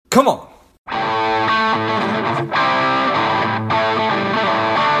Come on.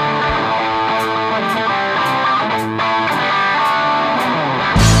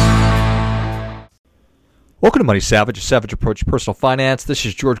 Welcome to Money Savage, a savage approach to personal finance. This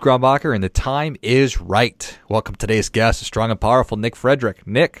is George Grombacher, and the time is right. Welcome to today's guest, strong and powerful Nick Frederick.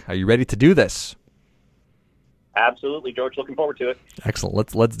 Nick, are you ready to do this? Absolutely, George. Looking forward to it.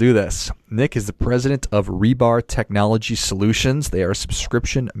 Excellent. Let's do this. Nick is the president of Rebar Technology Solutions. They are a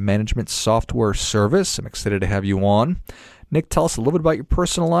subscription management software service. I'm excited to have you on. Nick, tell us a little bit about your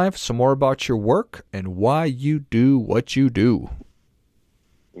personal life, some more about your work, and why you do what you do.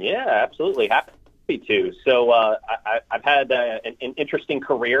 Yeah, absolutely. Happy to. So I've had an interesting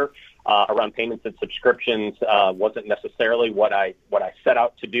career around payments and subscriptions. Wasn't necessarily what I set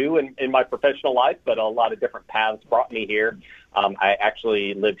out to do in my professional life, but a lot of different paths brought me here. I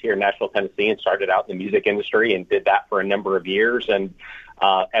actually lived here in Nashville, Tennessee, and started out in the music industry and did that for a number of years. And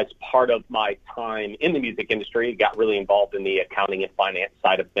as part of my time in the music industry, got really involved in the accounting and finance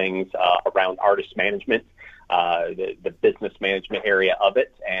side of things around artist management, the business management area of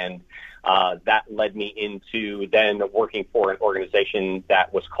it. And that led me into then working for an organization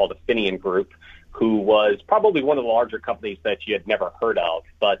that was called Affinion Group, who was probably one of the larger companies that you had never heard of.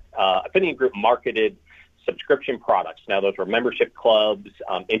 But Affinion Group marketed subscription products. Now, those were membership clubs,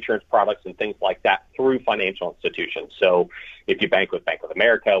 insurance products, and things like that through financial institutions. So if you bank with Bank of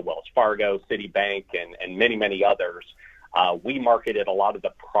America, Wells Fargo, Citibank, and many, many others, we marketed a lot of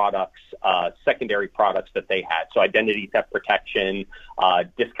the products, secondary products that they had. So identity theft protection,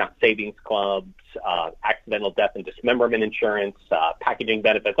 discount savings clubs, accidental death and dismemberment insurance, packaging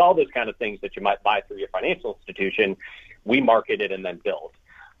benefits, all those kind of things that you might buy through your financial institution, we marketed and then billed.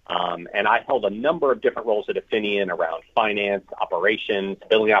 And I held a number of different roles at Affinion around finance, operations,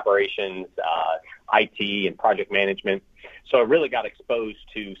 billing operations, IT, and project management. So I really got exposed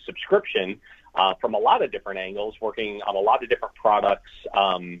to subscription from a lot of different angles, working on a lot of different products,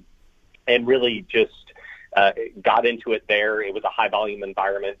 and really just got into it there. It was a high-volume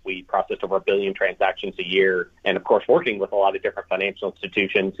environment. We processed over 1 billion transactions a year. And, of course, working with a lot of different financial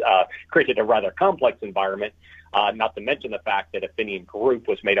institutions created a rather complex environment, not to mention the fact that Affinion Group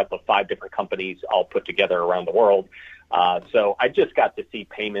was made up of 5 different companies all put together around the world. So I just got to see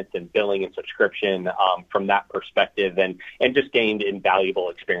payments and billing and subscription from that perspective and just gained invaluable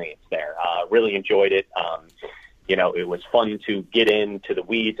experience there. Really enjoyed it. It was fun to get into the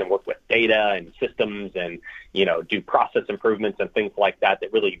weeds and work with data and systems and, do process improvements and things like that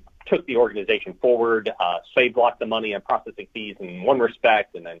really took the organization forward, saved lots of money on processing fees in one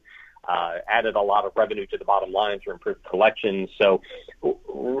respect, and then added a lot of revenue to the bottom line through improved collections. So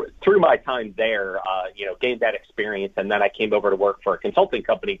through my time there, gained that experience. And then I came over to work for a consulting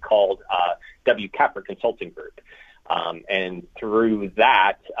company called W. Capra Consulting Group. And through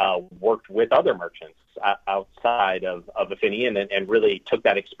that, worked with other merchants outside of Affinion and really took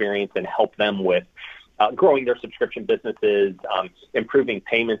that experience and helped them with growing their subscription businesses, improving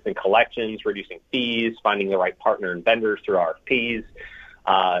payments and collections, reducing fees, finding the right partner and vendors through RFPs.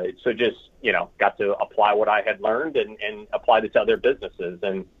 So just, got to apply what I had learned and apply it to other businesses.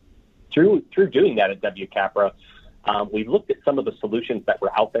 And through doing that at W. Capra, we looked at some of the solutions that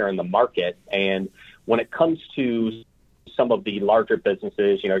were out there in the market. And when it comes to some of the larger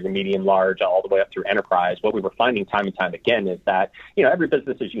businesses, your medium, large, all the way up through enterprise, what we were finding time and time again is that, every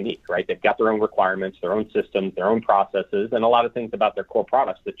business is unique, right? They've got their own requirements, their own systems, their own processes, and a lot of things about their core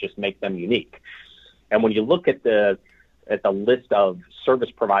products that just make them unique. And when you look at the list of service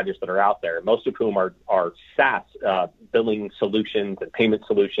providers that are out there, most of whom are SaaS billing solutions and payment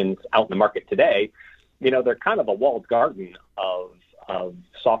solutions out in the market today, they're kind of a walled garden of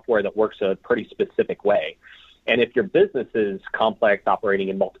software that works a pretty specific way. And if your business is complex, operating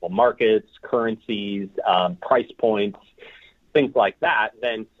in multiple markets, currencies, price points, things like that,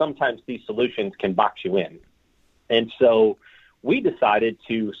 then sometimes these solutions can box you in. And so we decided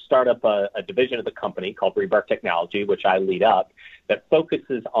to start up a division of the company called Rebar Technology, which I lead up, that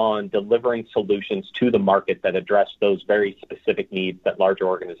focuses on delivering solutions to the market that address those very specific needs that larger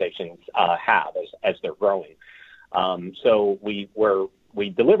organizations have as they're growing. So we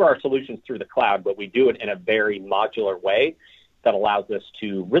deliver our solutions through the cloud, but we do it in a very modular way that allows us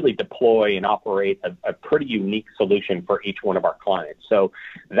to really deploy and operate a pretty unique solution for each one of our clients. So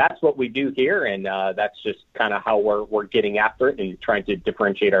that's what we do here, and that's just kind of how we're getting after it and trying to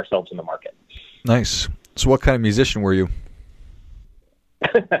differentiate ourselves in the market. Nice. So what kind of musician were you?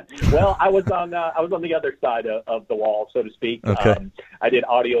 Well, I was on the other side of the wall, so to speak. Okay. I did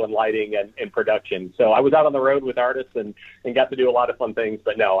audio and lighting and production. So I was out on the road with artists and got to do a lot of fun things.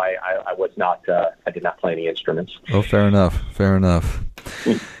 But no, I was not. I did not play any instruments. Oh, fair enough. Fair enough.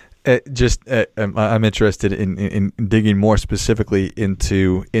 I'm interested in digging more specifically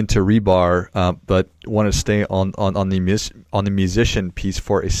into Rebar, but want to stay on the musician piece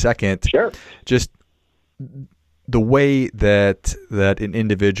for a second. Sure. Just the way that an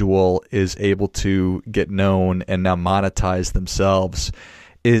individual is able to get known and now monetize themselves.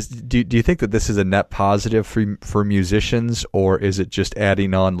 Do you think that this is a net positive for musicians, or is it just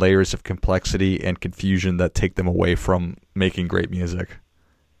adding on layers of complexity and confusion that take them away from making great music?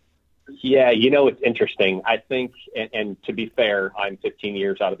 Yeah, it's interesting. I think, and to be fair, I'm 15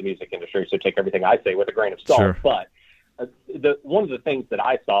 years out of the music industry, so take everything I say with a grain of salt. Sure. But one of the things that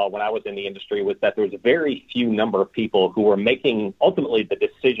I saw when I was in the industry was that there was a very few number of people who were making ultimately the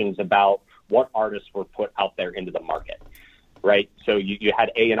decisions about what artists were put out there into the market. Right. So you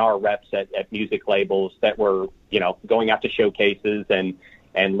had A&R reps at music labels that were, going out to showcases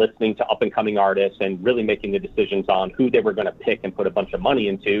and listening to up and coming artists and really making the decisions on who they were going to pick and put a bunch of money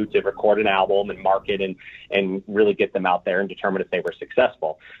into to record an album and market and really get them out there and determine if they were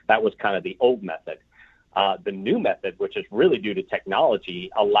successful. That was kind of the old method. The new method, which is really due to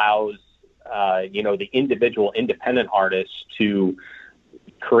technology, allows, the individual independent artists to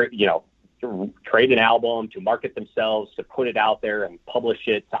create, to create an album, to market themselves, to put it out there and publish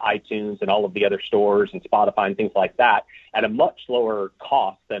it to iTunes and all of the other stores and Spotify and things like that at a much lower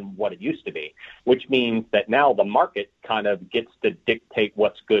cost than what it used to be, which means that now the market kind of gets to dictate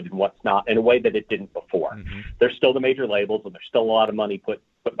what's good and what's not in a way that it didn't before. Mm-hmm. There's still the major labels and there's still a lot of money put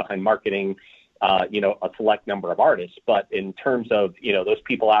behind marketing, a select number of artists. But in terms of, those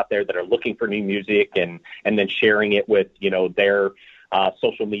people out there that are looking for new music and then sharing it with, their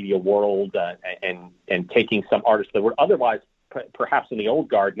social media world and taking some artists that would otherwise perhaps in the old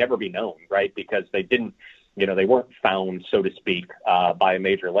guard never be known, right? Because they didn't, they weren't found, so to speak, by a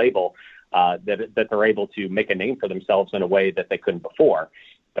major label, that they're able to make a name for themselves in a way that they couldn't before.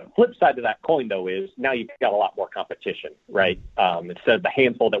 The flip side of that coin, though, is now you've got a lot more competition, right? Instead of the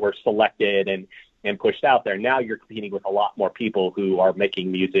handful that were selected and pushed out there, now you're competing with a lot more people who are making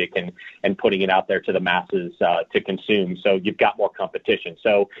music and putting it out there to the masses to consume. So you've got more competition.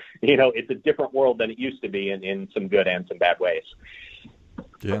 So, it's a different world than it used to be in some good and some bad ways.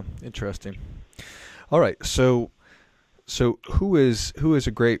 Yeah, interesting. All right, so who is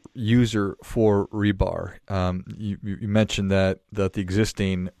a great user for Rebar? You mentioned that the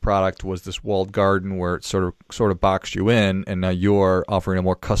existing product was this walled garden where it sort of boxed you in, and now you're offering a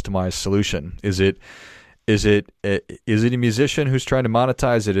more customized solution. Is it a musician who's trying to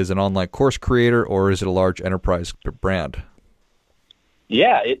monetize it as an online course creator, or is it a large enterprise brand?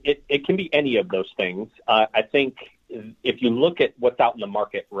 Yeah, it can be any of those things. I think if you look at what's out in the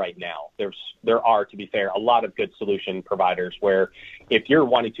market right now, there are, to be fair, a lot of good solution providers where if you're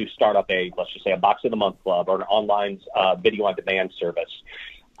wanting to start up let's just say a Box of the Month Club or an online video on demand service,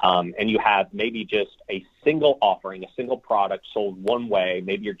 and you have maybe just a single offering, a single product sold one way,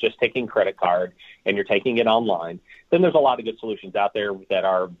 maybe you're just taking credit card and you're taking it online, then there's a lot of good solutions out there that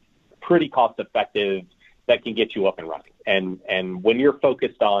are pretty cost effective that can get you up and running. And when you're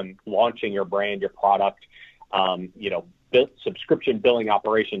focused on launching your brand, your product, subscription billing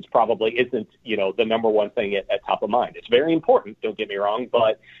operations probably isn't, the number one thing at top of mind. It's very important, don't get me wrong,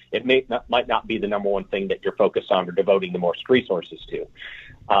 but it might not be the number one thing that you're focused on or devoting the most resources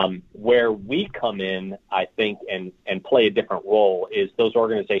to. Where we come in, I think, and play a different role is those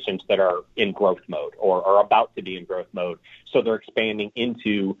organizations that are in growth mode or are about to be in growth mode. So they're expanding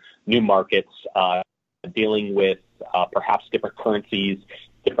into new markets, dealing with perhaps different currencies,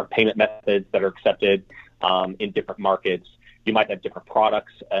 different payment methods that are accepted in different markets. You might have different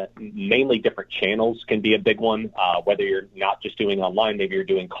products, mainly different channels can be a big one, whether you're not just doing online, maybe you're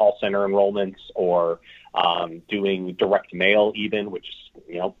doing call center enrollments or doing direct mail even, which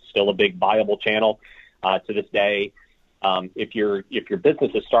is still a big viable channel to this day. If your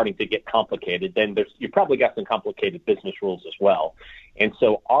business is starting to get complicated, then you probably got some complicated business rules as well. And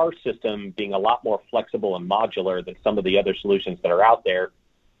so our system being a lot more flexible and modular than some of the other solutions that are out there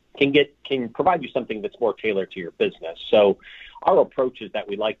can provide you something that's more tailored to your business. So our approach is that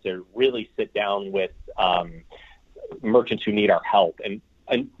we like to really sit down with merchants who need our help and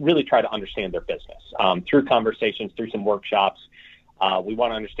really try to understand their business through conversations, through some workshops. We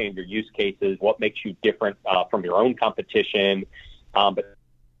want to understand your use cases, what makes you different from your own competition, but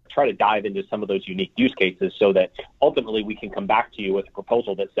try to dive into some of those unique use cases so that ultimately we can come back to you with a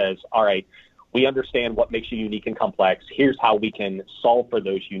proposal that says, all right, we understand what makes you unique and complex. Here's how we can solve for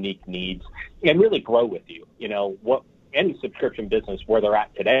those unique needs and really grow with you. What any subscription business where they're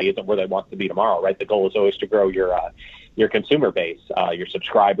at today isn't where they want to be tomorrow, right? The goal is always to grow your your consumer base, your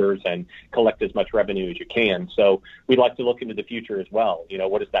subscribers, and collect as much revenue as you can. So we'd like to look into the future as well.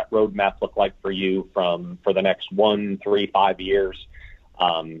 What does that roadmap look like for you for the next 1, 3, 5 years?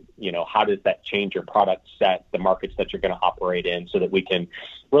 How does that change your product set, the markets that you're going to operate in, so that we can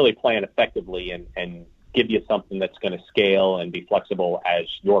really plan effectively and give you something that's going to scale and be flexible as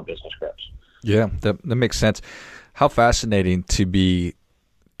your business grows. Yeah, that makes sense. How fascinating to be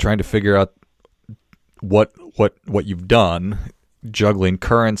trying to figure out what you've done, juggling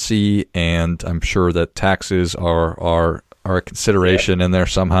currency, and I'm sure that taxes are a consideration in there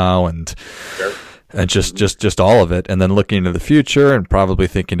somehow, and Sure. and just all of it, and then looking into the future and probably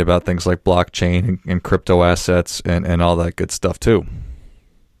thinking about things like blockchain and crypto assets and all that good stuff too.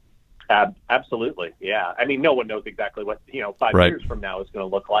 Absolutely. Yeah. I mean, no one knows exactly what, 5 Right. years from now is going to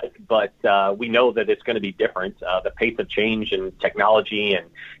look like, but we know that it's going to be different. The pace of change in technology and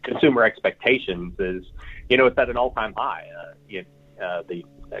consumer expectations is, it's at an all-time high. The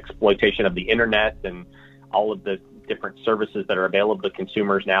exploitation of the internet and all of the different services that are available to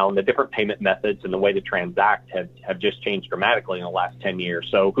consumers now, and the different payment methods and the way to transact have just changed dramatically in the last 10 years.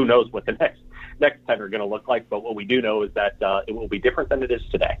 So who knows what the next 10 are going to look like, but what we do know is that it will be different than it is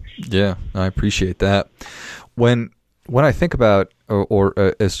today. Yeah, I appreciate that. When I think about, or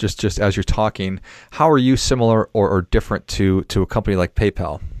as just as you're talking, how are you similar or different to a company like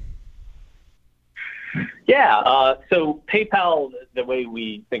PayPal? Yeah, so PayPal, the way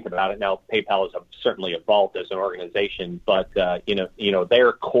we think about it now, PayPal has certainly evolved as an organization, but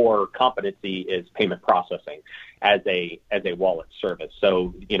their core competency is payment processing as a wallet service.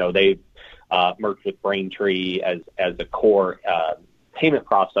 So they've merged with Braintree as a core payment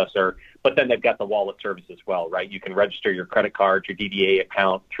processor, but then they've got the wallet service as well, right? You can register your credit card, your DDA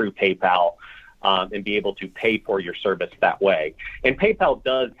account through PayPal, and be able to pay for your service that way. And PayPal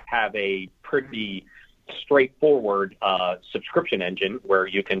does have a pretty straightforward subscription engine where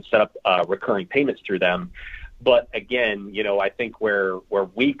you can set up recurring payments through them. But again, I think where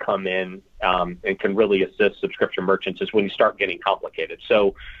we come in and can really assist subscription merchants is when you start getting complicated.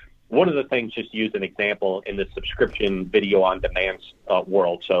 So one of the things, just to use an example, in the subscription video on demand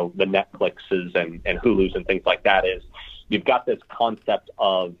world, so the Netflixes and Hulus and things like that, is you've got this concept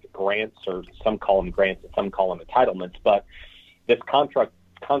of grants, or some call them grants and some call them entitlements, but this construct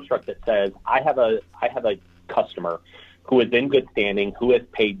that says I have a customer who is in good standing, who has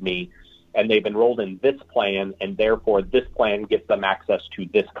paid me, and they've enrolled in this plan, and therefore this plan gives them access to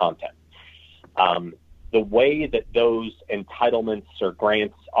this content. The way that those entitlements or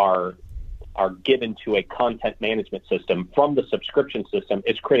grants are given to a content management system from the subscription system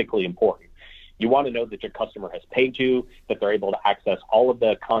is critically important. You want to know that your customer has paid you, that they're able to access all of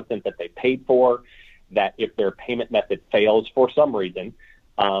the content that they paid for, that if their payment method fails for some reason,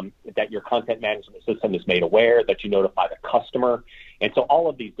 that your content management system is made aware, that you notify the customer. And so all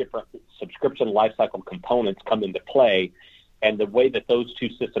of these different subscription lifecycle components come into play, and the way that those two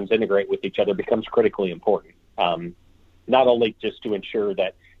systems integrate with each other becomes critically important. Not only just to ensure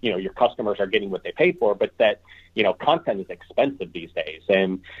that, your customers are getting what they paid for, but that, content is expensive these days.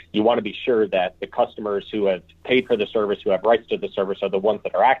 And you want to be sure that the customers who have paid for the service, who have rights to the service, are the ones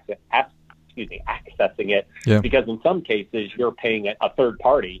that are accessing it. Yeah. Because in some cases you're paying a third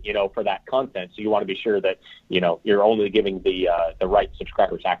party, for that content. So you want to be sure that, you're only giving the right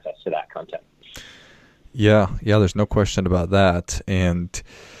subscribers access to that content. Yeah, there's no question about that. And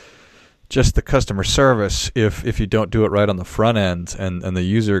just the customer service, if you don't do it right on the front end, and the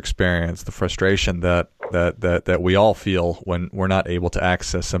user experience, the frustration that we all feel when we're not able to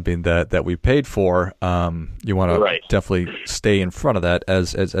access something that we paid for, you want to definitely stay in front of that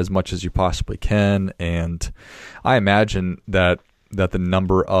as much as you possibly can. And I imagine that the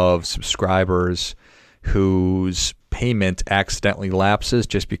number of subscribers whose payment accidentally lapses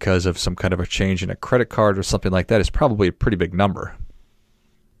just because of some kind of a change in a credit card or something like that is probably a pretty big number.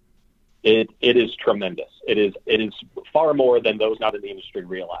 It is tremendous. It is far more than those not in the industry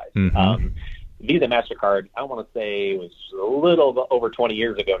realize. Mm-hmm. Visa, MasterCard, I want to say it was a little over 20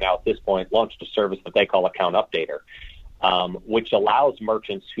 years ago now at this point, launched a service that they call Account Updater, which allows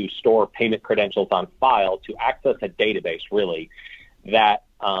merchants who store payment credentials on file to access a database, really, that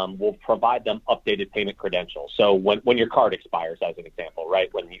will provide them updated payment credentials. So when your card expires, as an example, right,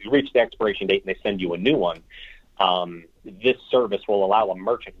 when you reach the expiration date and they send you a new one, this service will allow a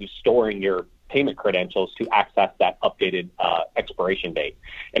merchant who's storing your payment credentials to access that updated expiration date.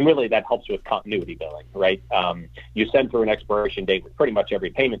 And really that helps with continuity billing, right? You send through an expiration date with pretty much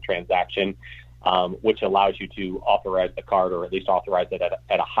every payment transaction, which allows you to authorize the card, or at least authorize it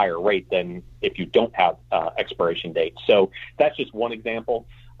at a higher rate than if you don't have expiration date. So that's just one example.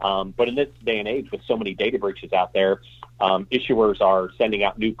 But in this day and age, with so many data breaches out there, issuers are sending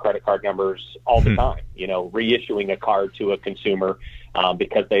out new credit card numbers all the time, reissuing a card to a consumer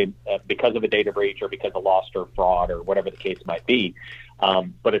because of a data breach or because of loss or fraud or whatever the case might be.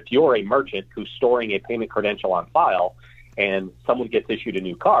 But if you're a merchant who's storing a payment credential on file and someone gets issued a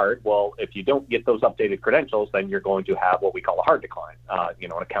new card, well, if you don't get those updated credentials, then you're going to have what we call a hard decline.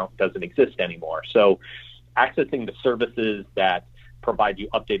 An account doesn't exist anymore. So accessing the services that provide you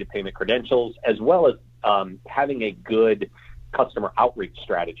updated payment credentials, as well as having a good customer outreach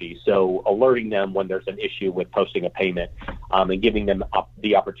strategy. So alerting them when there's an issue with posting a payment and giving them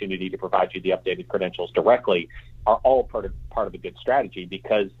the opportunity to provide you the updated credentials directly are all part of a good strategy,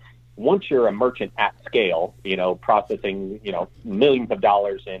 because once you're a merchant at scale, processing, millions of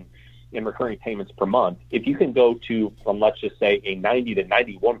dollars in recurring payments per month, if you can go from, let's just say, a 90 to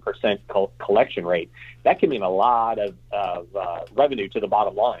 91% collection rate, that can mean a lot of revenue to the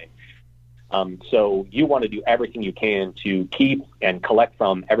bottom line. So you want to do everything you can to keep and collect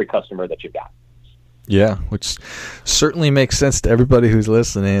from every customer that you've got. Yeah, which certainly makes sense to everybody who's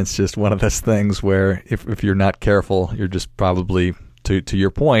listening. It's just one of those things where if you're not careful, you're just probably, to your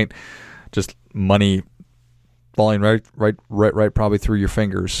point, just money falling right probably through your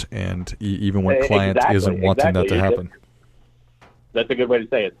fingers, and even when client isn't wanting that to happen. That's a good way to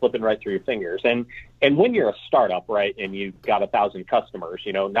say it, slipping right through your fingers. And when you're a startup, right, and you've got 1,000 customers,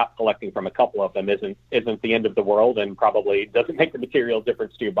 not collecting from a couple of them isn't the end of the world, and probably doesn't make the material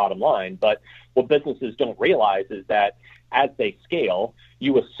difference to your bottom line. But what businesses don't realize is that as they scale,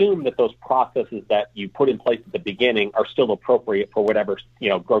 you assume that those processes that you put in place at the beginning are still appropriate for whatever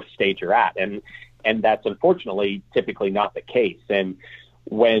growth stage you're at, and that's unfortunately typically not the case. And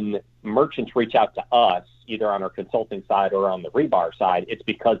when merchants reach out to us, either on our consulting side or on the Rebar side, it's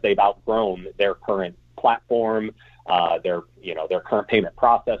because they've outgrown their current platform, their current payment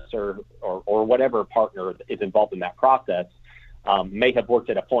processor, or whatever partner is involved in that process. May have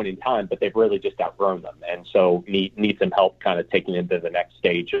worked at a point in time, but they've really just outgrown them, and so need some help kind of taking into the next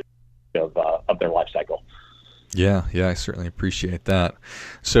stage of their life cycle. Yeah, I certainly appreciate that.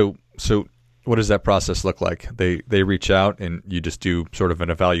 So what does that process look like? They reach out and you just do sort of an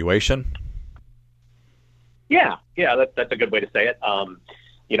evaluation? Yeah, that's a good way to say it.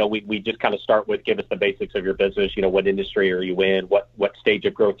 We just kind of start with, give us the basics of your business. What industry are you in? What stage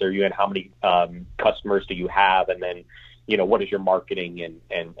of growth are you in? How many customers do you have? And then, what does your marketing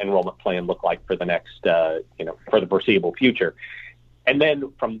and enrollment plan look like for the next, for the foreseeable future? And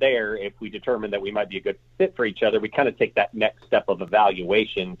then from there, if we determine that we might be a good fit for each other, we kind of take that next step of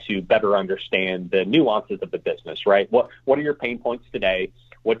evaluation to better understand the nuances of the business, right? What are your pain points today?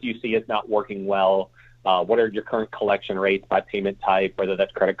 What do you see as not working well? What are your current collection rates by payment type, whether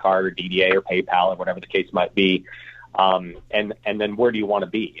that's credit card or DDA or PayPal or whatever the case might be? And then where do you want to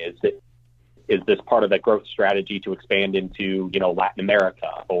be? Is this part of the growth strategy to expand into, Latin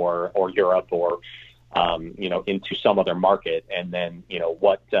America or Europe or into some other market? And then,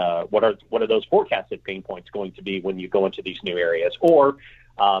 what are those forecasted pain points going to be when you go into these new areas? Or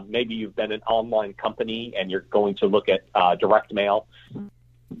maybe you've been an online company and you're going to look at direct mail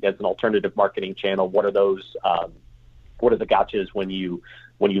as an alternative marketing channel. What are those? What are the gotchas when you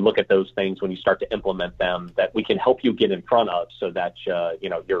look at those things, when you start to implement them, that we can help you get in front of, so that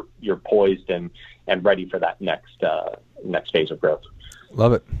you're poised and ready for that next phase of growth.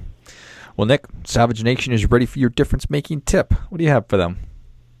 Love it. Well, Nick, Savage Nation is ready for your difference-making tip. What do you have for them?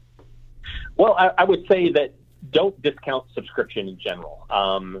 Well, I would say that don't discount subscription in general.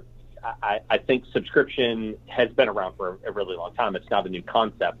 I think subscription has been around for a really long time. It's not a new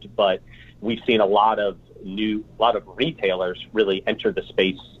concept, but we've seen a lot of retailers really enter the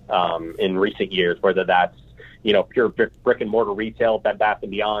space in recent years, whether that's pure brick and mortar retail. Bed Bath &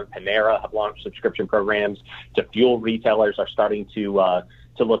 Beyond, Panera have launched subscription programs. To fuel retailers are starting to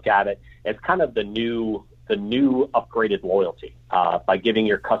look at it as kind of the new upgraded loyalty by giving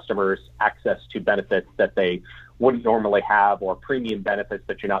your customers access to benefits that they wouldn't normally have, or premium benefits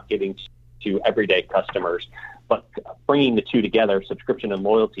that you're not giving to everyday customers. But bringing the two together, subscription and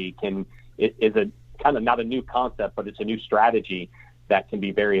loyalty, is a kind of not a new concept, but it's a new strategy that can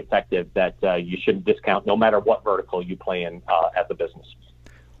be very effective, that you shouldn't discount no matter what vertical you play in as a business.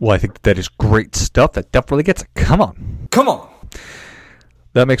 Well, I think that is great stuff. That definitely gets it. Come on.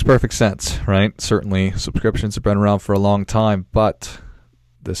 That makes perfect sense, right? Certainly, subscriptions have been around for a long time, but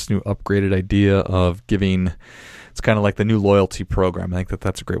this new upgraded idea of giving, it's kind of like the new loyalty program. I think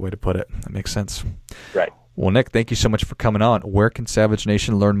that's a great way to put it. That makes sense. Right. Well, Nick, thank you so much for coming on. Where can Savage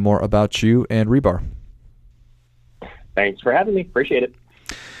Nation learn more about you and Rebar? Thanks for having me. Appreciate it.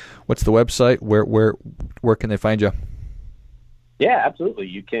 What's the website? Where can they find you? Yeah, absolutely.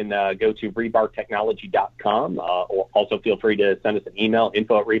 You can go to rebartechnology.com, or also feel free to send us an email,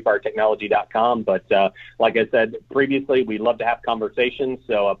 info@rebartechnology.com. But like I said previously, we love to have conversations,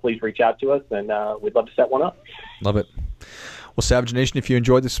 so please reach out to us, and we'd love to set one up. Love it. Well, Savage Nation, if you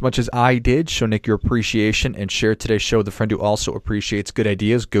enjoyed this as much as I did, show Nick your appreciation and share today's show with a friend who also appreciates good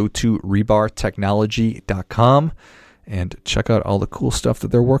ideas. Go to rebartechnology.com and check out all the cool stuff that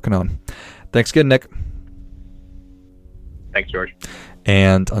they're working on. Thanks again, Nick. Thanks, George.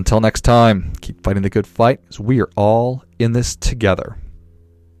 And until next time, keep fighting the good fight, as we are all in this together.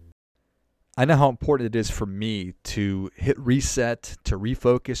 I know how important it is for me to hit reset, to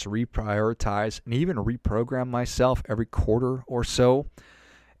refocus, reprioritize, and even reprogram myself every quarter or so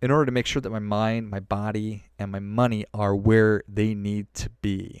in order to make sure that my mind, my body, and my money are where they need to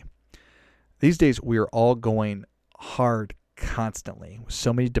be. These days, we are all going hard constantly with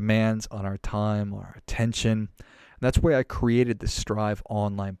so many demands on our time, our attention. And that's why I created the Strive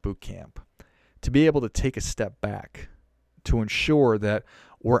Online Bootcamp, to be able to take a step back, to ensure that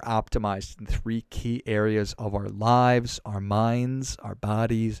we're optimized in 3 key areas of our lives, our minds, our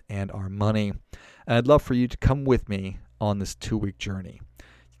bodies, and our money. And I'd love for you to come with me on this 2-week journey.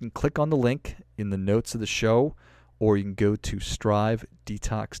 You can click on the link in the notes of the show, or you can go to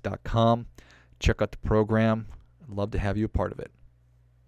strivedetox.com, check out the program. I'd love to have you a part of it.